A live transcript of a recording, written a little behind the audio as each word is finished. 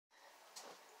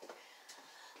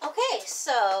Okay,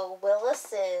 so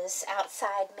Willis is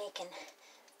outside making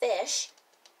fish,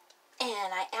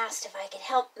 and I asked if I could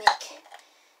help make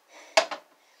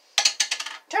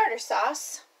tartar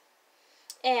sauce,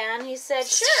 and he said,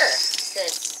 sure. I said,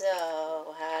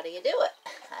 so how do you do it?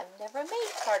 I've never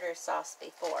made tartar sauce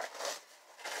before.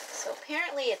 So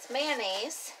apparently it's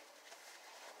mayonnaise,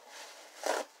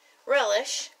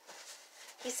 relish.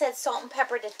 He said salt and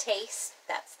pepper to taste.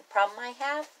 That's the problem I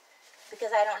have,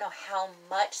 because I don't know how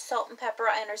much salt and pepper.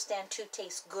 I understand to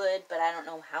taste good, but I don't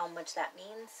know how much that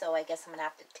means. So I guess I'm going to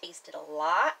have to taste it a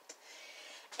lot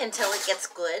until it gets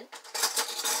good.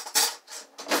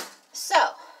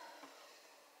 So,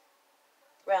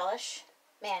 relish,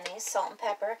 mayonnaise, salt and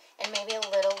pepper, and maybe a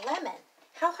little lemon.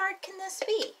 How hard can this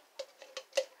be?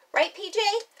 Right, PJ?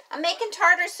 I'm making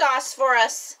tartar sauce for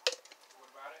us. What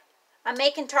about it? I'm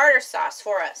making tartar sauce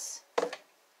for us.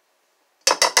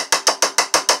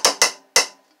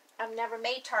 I've never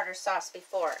made tartar sauce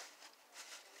before.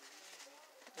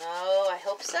 Oh, I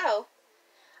hope so.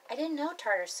 I didn't know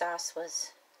tartar sauce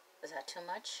was that too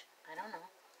much? I don't know.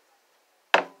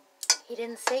 He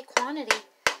didn't say quantity.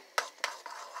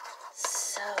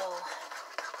 So,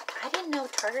 I didn't know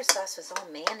tartar sauce was all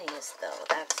mayonnaise, though.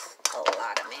 That's a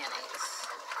lot of mayonnaise.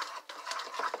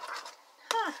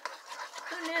 Huh.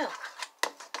 Who knew?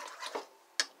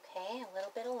 Okay, a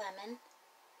little bit of lemon,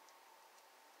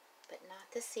 but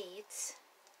not the seeds.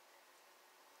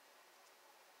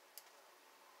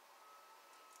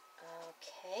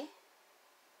 Okay.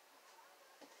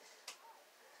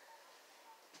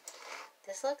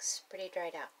 This looks pretty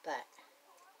dried out, but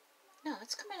no,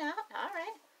 it's coming out. All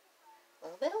right. A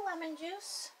little bit of lemon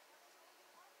juice.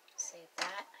 Save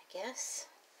that, I guess.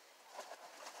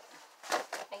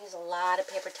 I use a lot of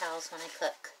paper towels when I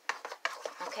cook.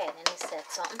 Okay, then he said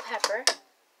salt and pepper.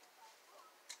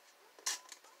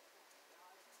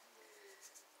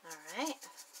 Alright.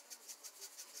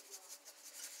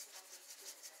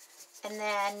 And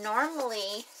then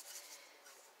normally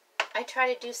I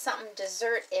try to do something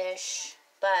dessert-ish,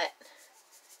 but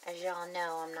as y'all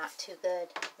know, I'm not too good.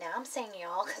 Now I'm saying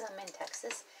y'all because I'm in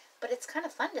Texas, but it's kind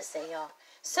of fun to say y'all.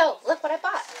 So, look what I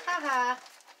bought. Haha.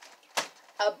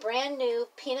 A brand new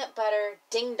peanut butter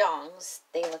ding-dongs.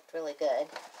 They looked really good.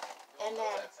 And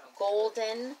then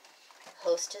golden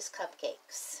Hostess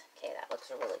cupcakes. Okay, that looks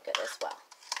really good as well.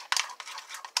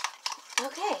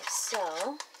 Okay,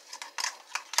 so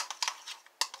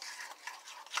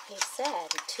he said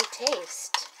to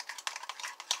taste.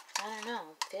 I don't know.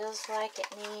 Feels like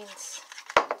it needs.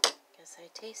 Guess I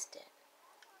taste it.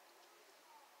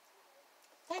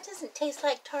 That doesn't taste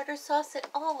like tartar sauce at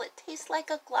all. It tastes like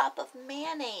a glob of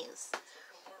mayonnaise.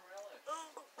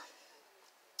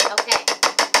 Okay.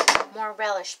 More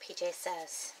relish, PJ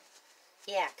says.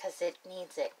 Yeah, because it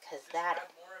needs it. Because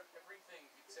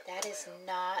that is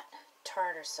not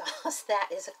tartar sauce. That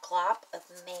is a glob of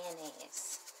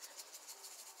mayonnaise.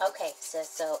 Okay,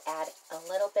 so add a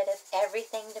little bit of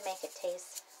everything to make it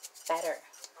taste better.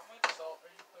 How much salt are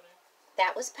you putting?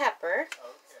 That was pepper.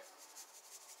 Okay.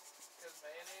 Because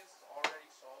mayonnaise is already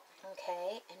salty.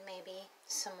 Okay, and maybe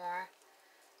some more.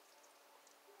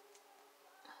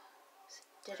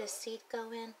 Did a seed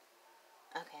go in?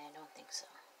 Okay, I don't think so.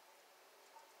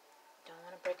 Don't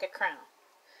want to break a crown.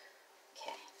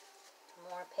 Okay,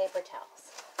 more paper towels.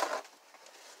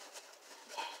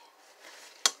 Okay.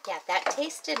 Yeah, that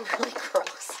tasted really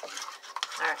gross.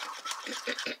 Alright.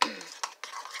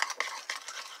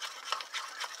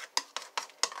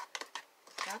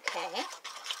 Okay.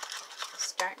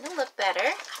 Starting to look better.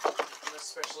 I'm a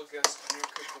special guest in your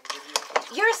cooking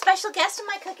video. You're a special guest in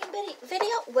my cooking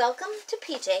video? Welcome to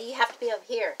PJ. You have to be over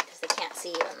here because they can't see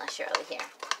you unless you're over here.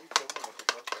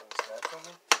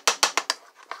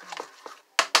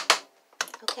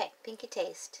 Okay, pinky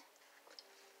taste.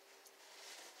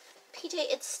 PJ,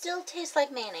 it still tastes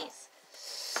like mayonnaise.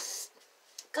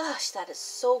 Gosh, that is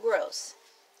so gross.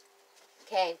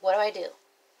 Okay, what do I do?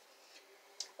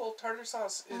 Well, tartar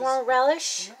sauce is... More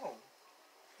relish? No.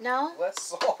 No? Less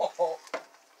salt.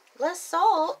 Less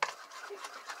salt?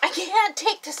 I can't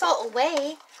take the salt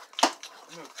away.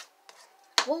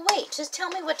 Well, wait. Just tell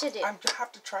me what to do. I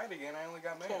have to try it again. I only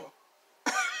got mayo.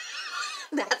 Okay.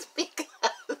 That's because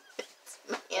it's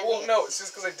mayonnaise. Well, no. It's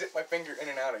just because I dipped my finger in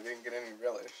and out. I didn't get any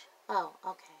relish. Oh,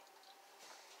 okay.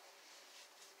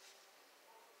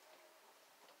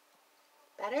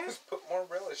 Better? Just put more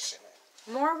relish in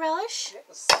it. More relish?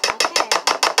 Yes. Okay.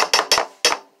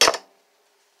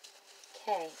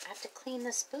 Okay, I have to clean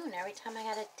the spoon every time I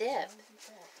gotta dip.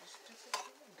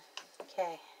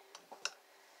 Okay.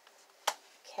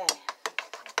 Okay.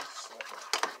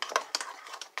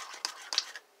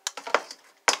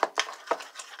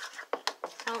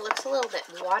 Oh, it looks a little bit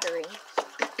watery.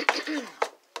 Not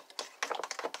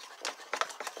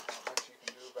much you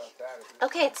can do about that.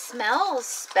 Okay, it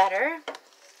smells better.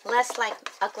 Less like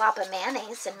a glob of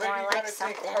mayonnaise and more like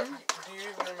something. Do you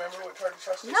even remember what tartar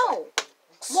sauce tastes No. like?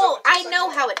 Well, So I know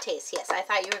how it tastes. Yes, I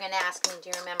thought you were going to ask me, do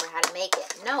you remember how to make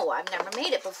it? No, I've never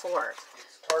made it before.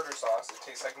 It's tartar sauce. It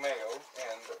tastes like mayo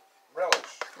and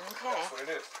relish. Okay. That's what it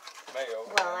is. Mayo.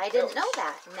 Well, and I didn't know relish.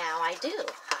 that. Now I do.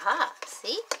 Haha.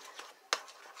 See?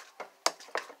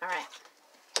 All right.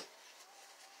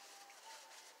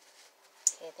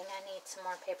 Okay, I think I need some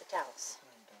more paper towels.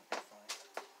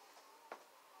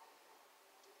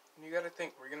 And you got to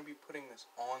think, we're going to be putting this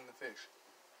on the fish.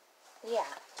 Yeah.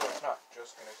 So it's not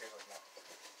just going to taste like that.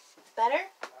 Better?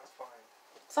 That's fine.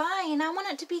 Fine. I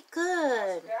want it to be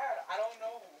good. Dad, I don't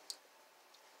know.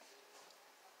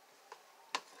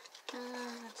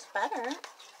 It's better.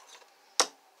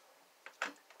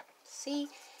 See,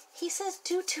 he says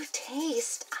due to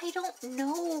taste. I don't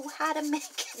know how to make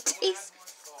it taste.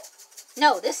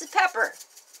 No, this is pepper.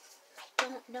 I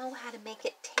don't know how to make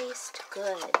it taste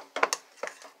good.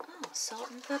 Oh,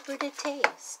 salt and pepper to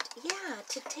taste. Yeah,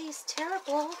 to taste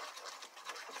terrible.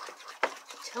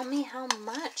 Tell me how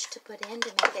much to put in to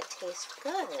make it taste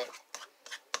good.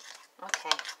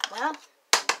 Okay, well.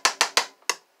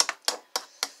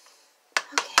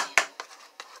 Okay.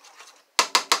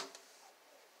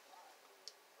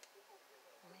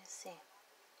 Let me see.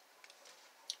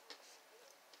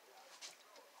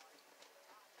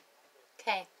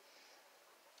 Okay.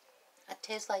 It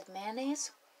tastes like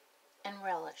mayonnaise and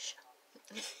relish.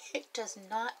 It does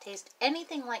not taste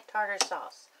anything like tartar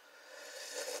sauce.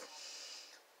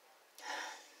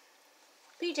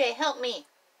 BJ, help me.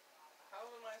 How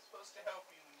am I supposed to help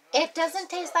you? When you It doesn't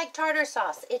taste like tartar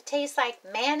sauce. It tastes like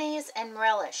mayonnaise and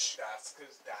relish. That's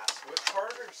because that's what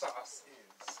tartar sauce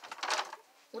is.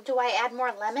 Well, do I add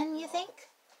more lemon, you think?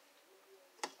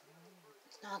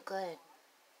 It's not good. It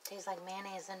tastes like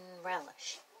mayonnaise and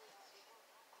relish.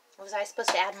 Was I supposed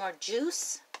to add more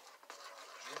juice?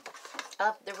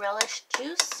 Of the relish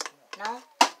juice? No?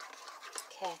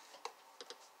 Okay.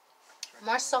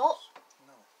 More salt?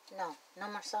 No. No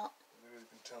more salt? I've literally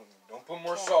been telling you, don't put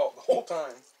more salt the whole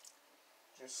time.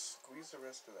 Just squeeze the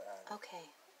rest of that. Okay.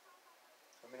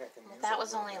 I mean, I can Well, use that it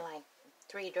was a little only bit. like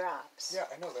 3 drops. Yeah,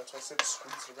 I know. That's why I said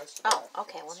squeeze the rest of that. Oh,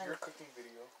 okay. Well, It's then. your cooking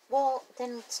video. Well,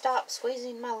 then stop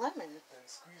squeezing my lemon. Then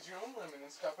squeeze your own lemon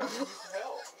and stop asking me for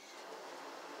help.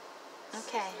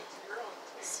 Okay. It's your own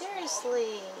taste,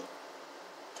 Seriously.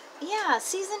 Yeah,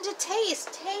 season to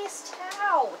taste. Taste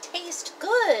how? Taste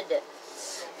good.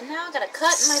 And now I got a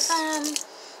cut in my thumb.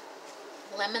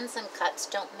 Lemons and cuts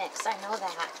don't mix. I know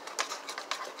that.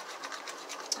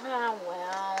 Oh,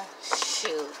 well.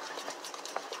 Shoot.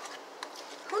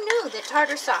 Who knew that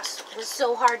tartar sauce was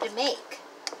so hard to make?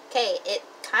 Okay, it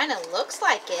kind of looks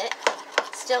like it.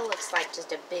 Still looks like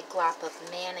just a big glop of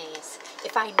mayonnaise.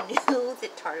 If I knew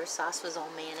that tartar sauce was all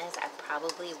mayonnaise, I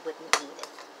probably wouldn't eat it.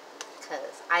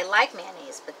 Because I like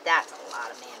mayonnaise, but that's a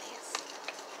lot of mayonnaise.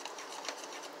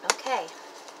 Okay.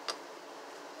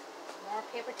 More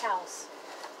paper towels.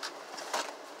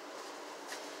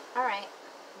 Alright.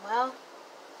 Well.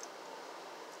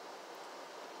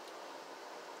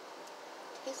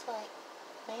 Tastes like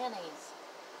mayonnaise.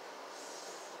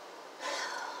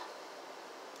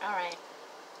 Alright.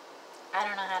 I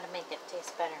don't know how to make it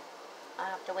taste better. I'll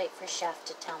have to wait for Chef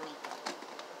to tell me.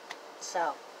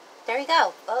 So, there you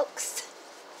go, folks.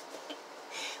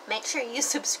 Make sure you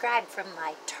subscribe for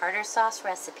my tartar sauce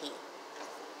recipe.